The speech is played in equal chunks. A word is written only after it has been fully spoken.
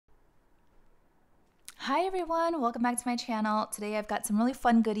Hi everyone, welcome back to my channel. Today I've got some really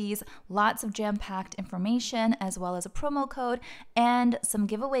fun goodies, lots of jam-packed information, as well as a promo code and some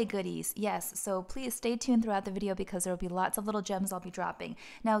giveaway goodies. Yes, so please stay tuned throughout the video because there will be lots of little gems I'll be dropping.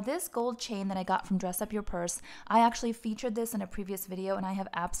 Now this gold chain that I got from Dress Up Your Purse, I actually featured this in a previous video and I have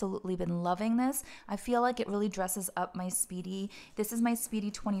absolutely been loving this. I feel like it really dresses up my Speedy. This is my Speedy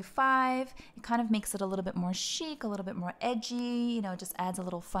 25. It kind of makes it a little bit more chic, a little bit more edgy, you know, just adds a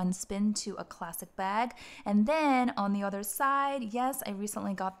little fun spin to a classic bag. And then on the other side, yes, I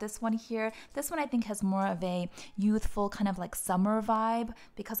recently got this one here. This one I think has more of a youthful kind of like summer vibe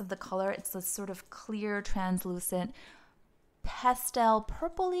because of the color. It's this sort of clear, translucent, pastel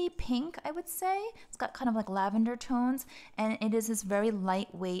purpley pink, I would say. It's got kind of like lavender tones, and it is this very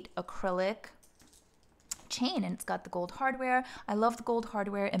lightweight acrylic chain, and it's got the gold hardware. I love the gold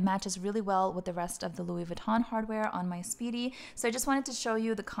hardware. It matches really well with the rest of the Louis Vuitton hardware on my Speedy. So I just wanted to show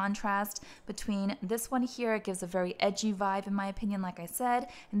you the contrast between this one here. It gives a very edgy vibe in my opinion, like I said,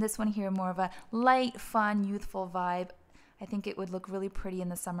 and this one here more of a light, fun, youthful vibe. I think it would look really pretty in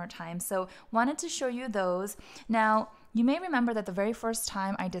the summertime. So wanted to show you those. Now, you may remember that the very first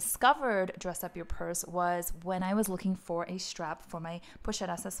time I discovered Dress Up Your Purse was when I was looking for a strap for my pochette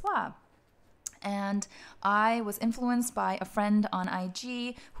accessoire. And I was influenced by a friend on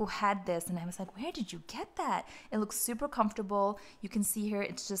IG who had this, and I was like, where did you get that? It looks super comfortable. You can see here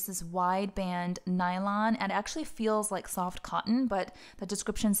it's just this wide band nylon, and it actually feels like soft cotton, but the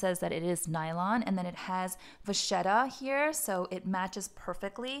description says that it is nylon, and then it has vachetta here, so it matches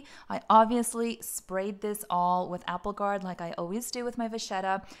perfectly. I obviously sprayed this all with Apple Guard like I always do with my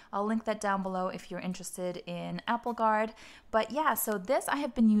vachetta. I'll link that down below if you're interested in Apple Guard. But yeah, so this I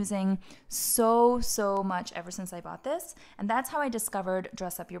have been using so much ever since I bought this, and that's how I discovered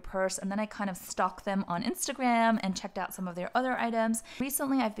Dress Up Your Purse, and then I kind of stalked them on Instagram and checked out some of their other items.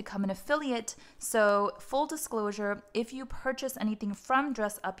 Recently I've become an affiliate, so full disclosure, if you purchase anything from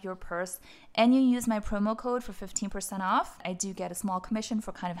Dress Up Your Purse and you use my promo code for 15% off, I do get a small commission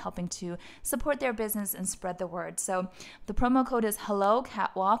for kind of helping to support their business and spread the word. So the promo code is Hello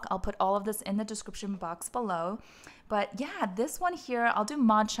Catwalk. I'll put all of this in the description box below. But yeah, this one here, I'll do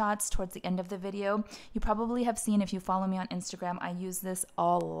mod shots towards the end of the video. You probably have seen, if you follow me on Instagram, I use this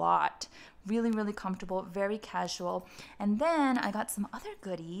a lot. Really, really comfortable, very casual. And then I got some other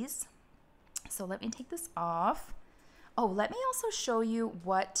goodies. So let me take this off. Oh, let me also show you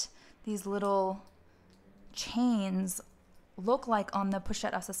what these little chains look like on the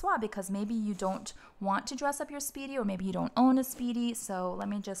pochette accessoire, because maybe you don't want to dress up your Speedy, or maybe you don't own a Speedy. So let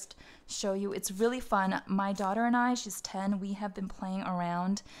me just show you. It's really fun. My daughter and I, she's 10, we have been playing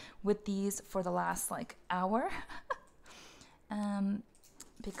around with these for the last like hour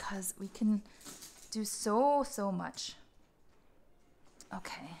because we can do so much.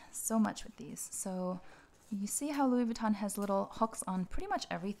 Okay, so much with these. So you see how Louis Vuitton has little hooks on pretty much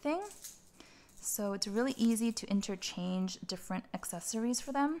everything. So it's really easy to interchange different accessories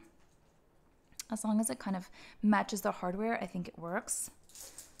for them. As long as it kind of matches the hardware, I think it works.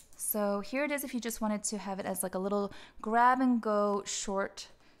 So here it is if you just wanted to have it as like a little grab and go short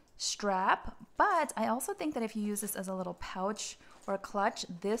strap. But I also think that if you use this as a little pouch or a clutch,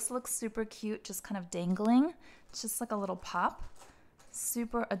 this looks super cute, just kind of dangling. It's just like a little pop.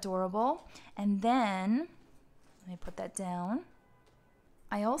 Super adorable. And then, let me put that down.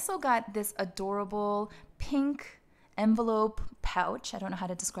 I also got this adorable pink envelope pouch. I don't know how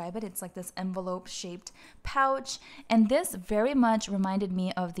to describe it. It's like this envelope shaped pouch. And this very much reminded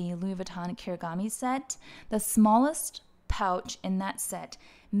me of the Louis Vuitton Kirigami set. The smallest pouch in that set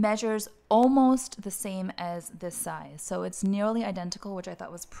measures almost the same as this size. So it's nearly identical, which I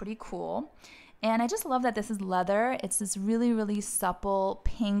thought was pretty cool. And I just love that this is leather. It's this really, really supple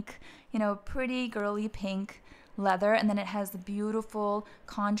pink, you know, pretty girly pink leather, and then it has the beautiful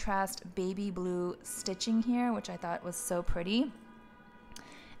contrast baby blue stitching here, which I thought was so pretty.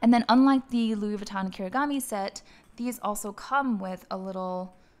 And then unlike the Louis Vuitton Kirigami set, these also come with a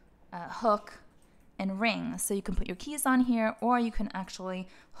little hook and ring, so you can put your keys on here, or you can actually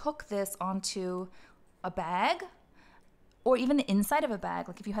hook this onto a bag, or even the inside of a bag.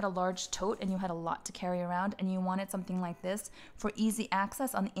 Like if you had a large tote and you had a lot to carry around and you wanted something like this for easy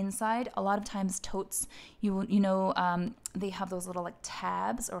access on the inside. A lot of times totes, you know, they have those little like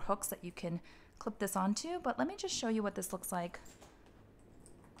tabs or hooks that you can clip this onto. But let me just show you what this looks like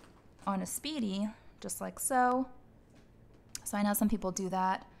on a Speedy, just like so. So I know some people do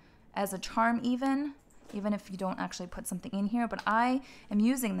that as a charm even if you don't actually put something in here, but I am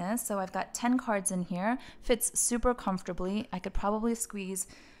using this. So I've got 10 cards in here, fits super comfortably. I could probably squeeze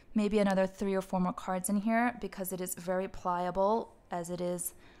maybe another 3 or 4 more cards in here because it is very pliable as it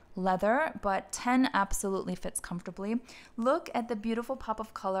is leather, but 10 absolutely fits comfortably. Look at the beautiful pop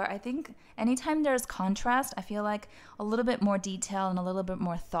of color. I think anytime there's contrast, I feel like a little bit more detail and a little bit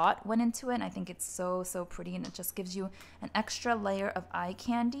more thought went into it. And I think it's so, so pretty, and it just gives you an extra layer of eye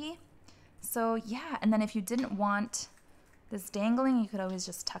candy. So yeah, and then if you didn't want this dangling, you could always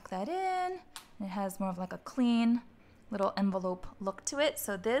just tuck that in. It has more of like a clean little envelope look to it.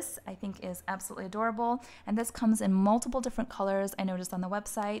 So this I think is absolutely adorable, and this comes in multiple different colors I noticed on the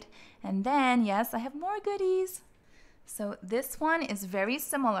website. And then yes, I have more goodies. So this one is very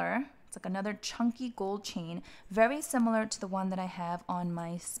similar. It's like another chunky gold chain, very similar to the one that I have on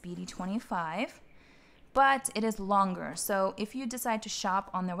my Speedy 25, but it is longer. So if you decide to shop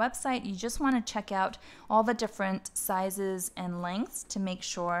on their website, you just want to check out all the different sizes and lengths to make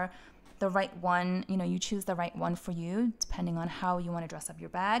sure the right one, you know, you choose the right one for you, depending on how you want to dress up your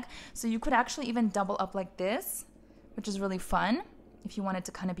bag. So you could actually even double up like this, which is really fun if you wanted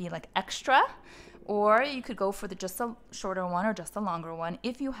to kind of be like extra, or you could go for just a shorter one or just a longer one.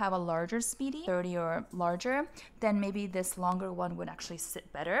 If you have a larger Speedy, 30 or larger, then maybe this longer one would actually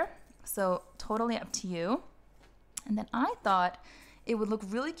sit better. So totally up to you. And then I thought it would look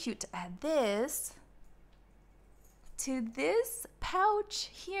really cute to add this to this pouch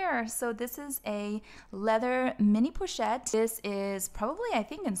here. So this is a leather mini pochette. This is probably, I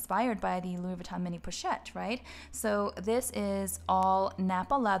think, inspired by the Louis Vuitton mini pochette, right? So this is all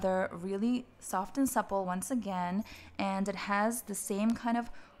Napa leather, really soft and supple once again, and it has the same kind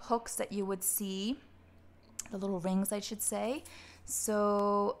of hooks that you would see, the little rings I should say.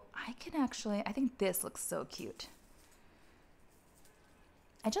 So I think this looks so cute.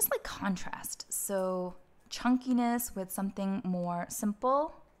 I just like contrast. So chunkiness with something more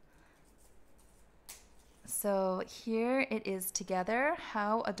simple. So here it is together.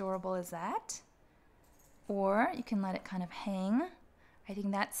 How adorable is that? Or you can let it kind of hang. I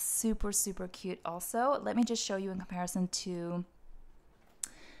think that's super, super cute also. Let me just show you in comparison to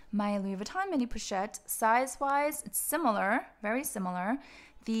my Louis Vuitton mini pochette. Size-wise, it's similar, very similar.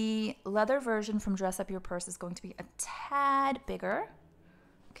 The leather version from Dress Up Your Purse is going to be a tad bigger,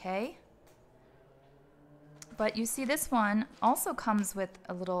 okay? But you see this one also comes with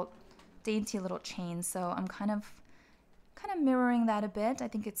a little dainty little chain, so I'm kind of mirroring that a bit. I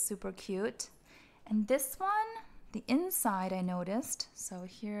think it's super cute. And this one, the inside I noticed, so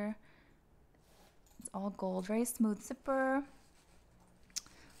here it's all gold, very smooth zipper.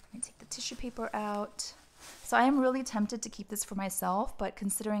 Let me take the tissue paper out. So I am really tempted to keep this for myself, but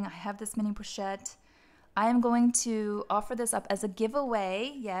considering I have this mini pochette, I am going to offer this up as a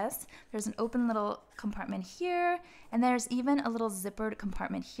giveaway. Yes, there's an open little compartment here, and there's even a little zippered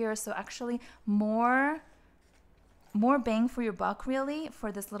compartment here. So actually more bang for your buck really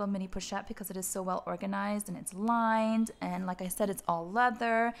for this little mini pochette, because it is so well organized and it's lined, and like I said, it's all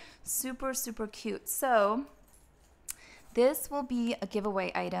leather. Super, super cute. So this will be a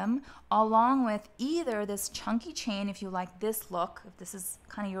giveaway item along with either this chunky chain if you like this look, if this is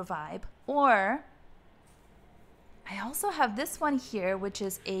kind of your vibe, or I also have this one here, which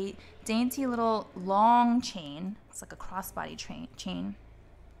is a dainty little long chain. It's like a crossbody chain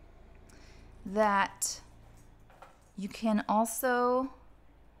that you can also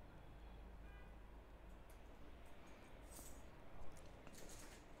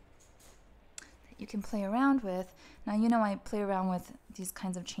play around with. Now, you know, I play around with these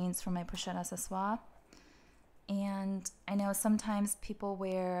kinds of chains for my pochette accessoire, and I know sometimes people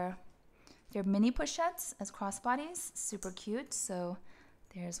wear their mini pochettes as crossbodies. Super cute. So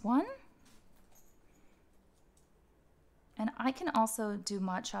there's one. And I can also do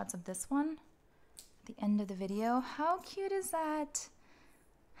mod shots of this one at the end of the video. How cute is that?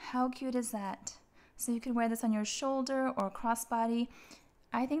 How cute is that? So you could wear this on your shoulder or crossbody.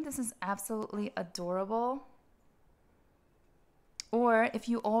 I think this is absolutely adorable. Or if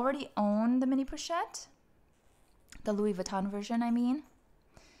you already own the mini pochette, the Louis Vuitton version I mean,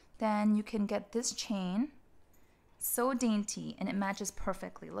 then you can get this chain. So dainty, and it matches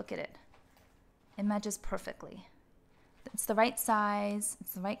perfectly. Look at it. It matches perfectly. It's the right size,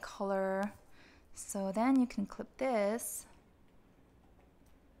 it's the right color. So then you can clip this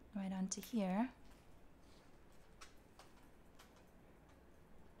right onto here.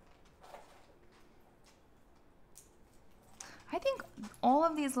 I think all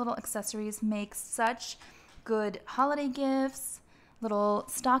of these little accessories make such good holiday gifts, little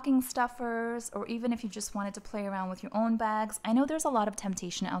stocking stuffers, or even if you just wanted to play around with your own bags. I know there's a lot of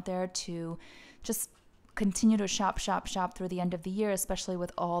temptation out there to just continue to shop through the end of the year, especially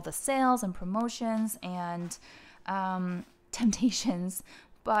with all the sales and promotions and temptations.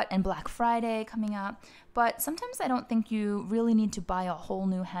 and Black Friday coming up. But sometimes I don't think you really need to buy a whole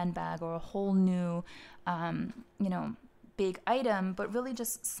new handbag or a whole new, you know, big item, but really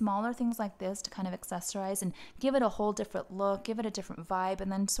just smaller things like this to kind of accessorize and give it a whole different look, give it a different vibe,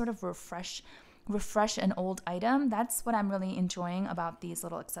 and then sort of refresh an old item. That's what I'm really enjoying about these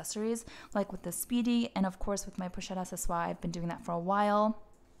little accessories, like with the SPEEDY, and of course with my pochette accessoire. I've been doing that for a while.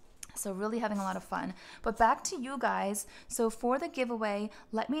 So really having a lot of fun. But back to you guys. So for the giveaway,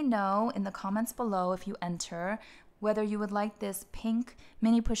 let me know in the comments below if you enter whether you would like this pink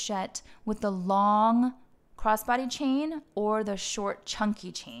mini pochette with the long crossbody chain or the short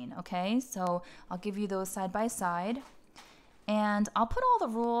chunky chain, okay? So I'll give you those side by side. And I'll put all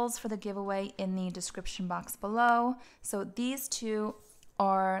the rules for the giveaway in the description box below. So these two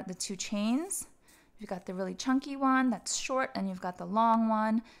are the two chains. You've got the really chunky one that's short, and you've got the long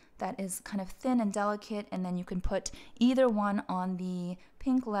one that is kind of thin and delicate, and then you can put either one on the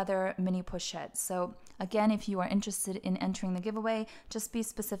pink leather mini pochette. So again, if you are interested in entering the giveaway, just be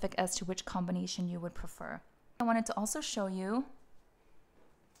specific as to which combination you would prefer. I wanted to also show you,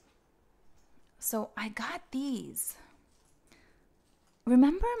 so I got these.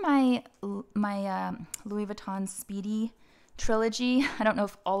 Remember my Louis Vuitton SPEEDY trilogy? I don't know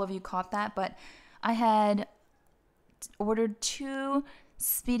if all of you caught that, but I had ordered 2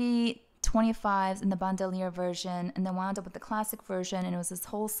 SPEEDY 25s in the bandolier version and then wound up with the classic version, and it was this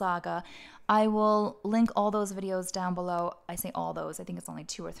whole saga. I will link all those videos down below. I say all those, I think it's only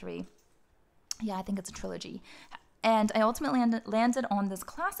 2 or 3. Yeah, I think it's a trilogy. And I ultimately landed on this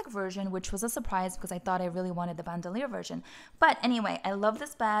classic version, which was a surprise because I thought I really wanted the bandolier version. But anyway, I love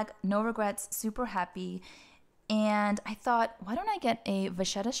this bag, no regrets, super happy. And I thought, why don't I get a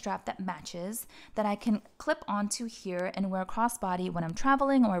vachetta strap that matches, that I can clip onto here and wear crossbody when I'm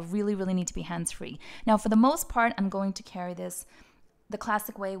traveling or I really, really need to be hands-free. Now, for the most part, I'm going to carry this the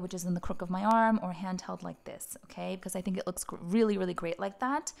classic way, which is in the crook of my arm or handheld like this, okay? Because I think it looks really, really great like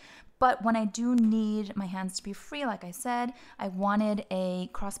that. But when I do need my hands to be free, like I said, I wanted a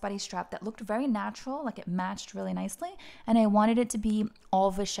crossbody strap that looked very natural, like it matched really nicely. And I wanted it to be all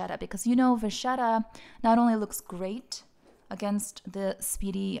vachetta because, you know, vachetta not only looks great against the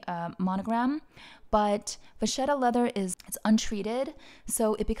SPEEDY monogram, but vachetta leather it's untreated,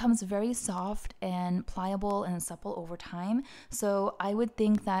 so it becomes very soft and pliable and supple over time. So I would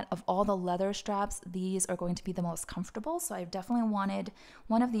think that of all the leather straps, these are going to be the most comfortable. So I definitely wanted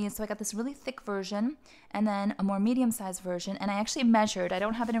one of these. So I got this really thick version and then a more medium-sized version. And I actually measured, I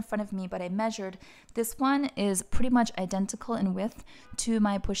don't have it in front of me, but I measured. This one is pretty much identical in width to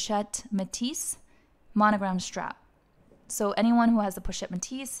my Pochette Matisse monogram strap. So anyone who has the Pochette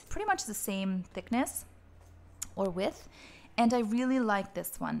Matisse, pretty much the same thickness or width. And I really like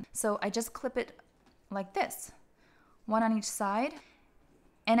this one. So I just clip it like this, one on each side.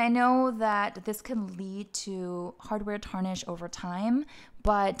 And I know that this can lead to hardware tarnish over time,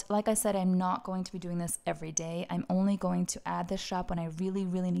 but like I said, I'm not going to be doing this every day. I'm only going to add this strap when I really,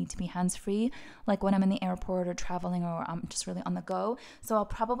 really need to be hands-free, like when I'm in the airport or traveling or I'm just really on the go. So I'll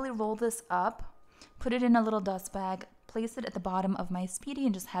probably roll this up, put it in a little dust bag, place it at the bottom of my SPEEDY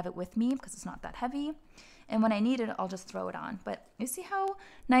and just have it with me because it's not that heavy. And when I need it, I'll just throw it on. But you see how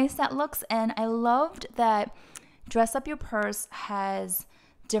nice that looks? And I loved that Dress Up Your Purse has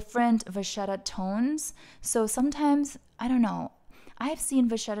different vachetta tones. So sometimes, I don't know, I've seen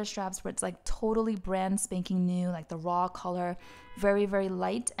vachetta straps where it's like totally brand spanking new, like the raw color, very, very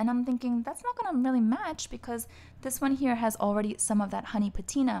light. And I'm thinking that's not gonna really match because this one here has already some of that honey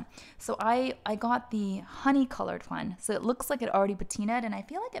patina. So I got the honey colored one. So it looks like it already patinaed and I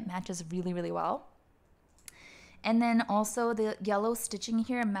feel like it matches really, really well. And then also the yellow stitching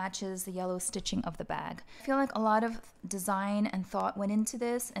here matches the yellow stitching of the bag. I feel like a lot of design and thought went into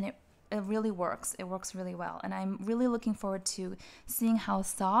this and it really works. It works really well. And I'm really looking forward to seeing how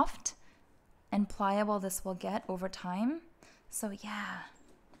soft and pliable this will get over time. So yeah.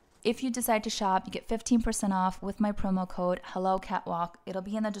 If you decide to shop, you get 15% off with my promo code HelloCatwalk. It'll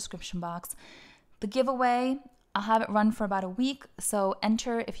be in the description box. The giveaway, I'll have it run for about a week. So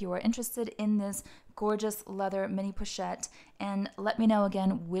enter if you are interested in this gorgeous leather mini pochette and let me know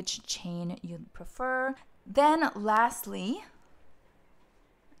again which chain you'd prefer. Then lastly,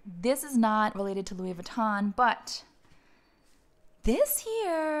 this is not related to Louis Vuitton, but this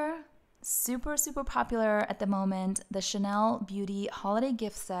here, super, super popular at the moment, the Chanel Beauty holiday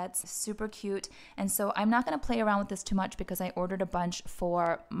gift sets, super cute. And so I'm not going to play around with this too much because I ordered a bunch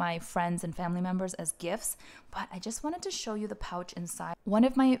for my friends and family members as gifts, but I just wanted to show you the pouch inside. One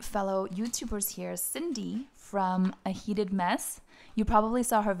of my fellow YouTubers here, Cindy from A Heated Mess, you probably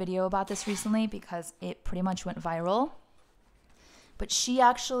saw her video about this recently because it pretty much went viral. But she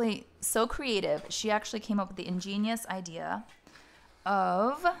actually, so creative, she actually came up with the ingenious idea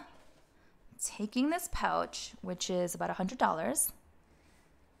of taking this pouch, which is about $100.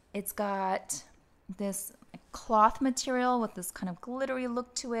 It's got this cloth material with this kind of glittery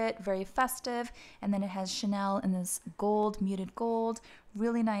look to it, very festive, and then it has Chanel in this gold, muted gold,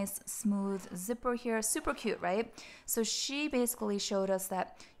 really nice smooth zipper here, super cute, right? So she basically showed us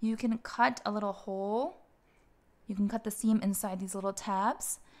that you can cut a little hole, you can cut the seam inside these little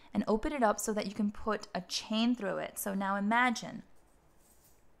tabs and open it up so that you can put a chain through it. So now imagine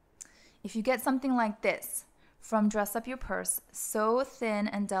if you get something like this from Dress Up Your Purse, so thin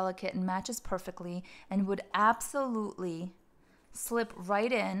and delicate and matches perfectly and would absolutely slip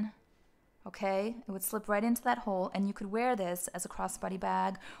right in, okay? It would slip right into that hole, and you could wear this as a crossbody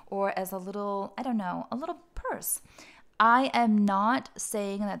bag or as a little, I don't know, a little purse. I am not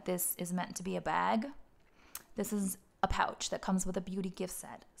saying that this is meant to be a bag. This is a pouch that comes with a beauty gift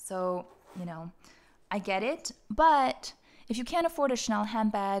set. So, you know, I get it, but if you can't afford a Chanel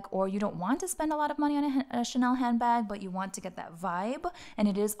handbag, or you don't want to spend a lot of money on a Chanel handbag, but you want to get that vibe, and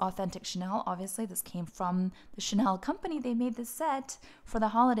it is authentic Chanel, obviously this came from the Chanel company, they made this set for the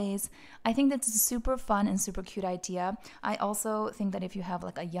holidays. I think that's a super fun and super cute idea. I also think that if you have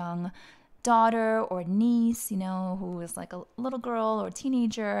like a young daughter or niece, you know, who is like a little girl or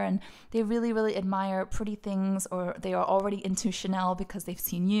teenager, and they really, really admire pretty things, or they are already into Chanel because they've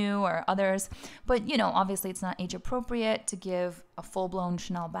seen you or others. But, you know, obviously it's not age appropriate to give a full-blown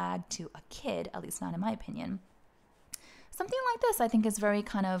Chanel bag to a kid, at least not in my opinion. Something like this I think is very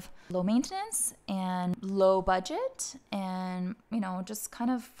kind of low maintenance and low budget and, you know, just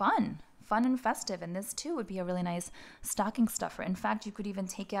kind of fun and festive. And this too would be a really nice stocking stuffer. In fact, you could even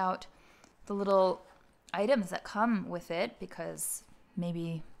take out the little items that come with it, because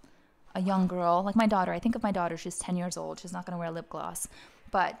maybe a young girl, like my daughter, I think of my daughter, she's 10 years old, she's not going to wear lip gloss,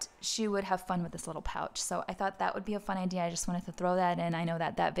 but she would have fun with this little pouch. So I thought that would be a fun idea. I just wanted to throw that in. I know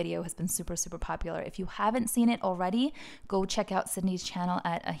that that video has been super, super popular. If you haven't seen it already, go check out Sydney's channel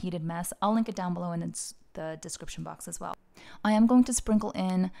at A Heated Mess. I'll link it down below in the description box as well. I am going to sprinkle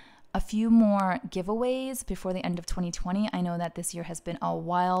in a few more giveaways before the end of 2020. I know that this year has been a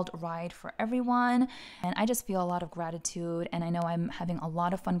wild ride for everyone, and I just feel a lot of gratitude, and I know I'm having a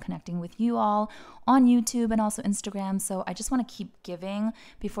lot of fun connecting with you all on YouTube and also Instagram, so I just want to keep giving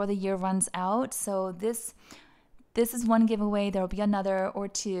before the year runs out. So this is one giveaway. There will be another or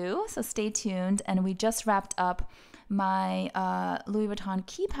two, so stay tuned. And we just wrapped up my Louis Vuitton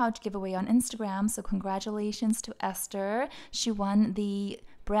key pouch giveaway on Instagram, so congratulations to Esther. She won the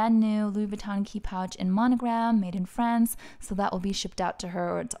brand new Louis Vuitton key pouch in monogram, made in France. So that will be shipped out to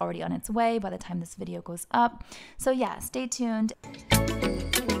her, or it's already on its way by the time this video goes up. So yeah, stay tuned.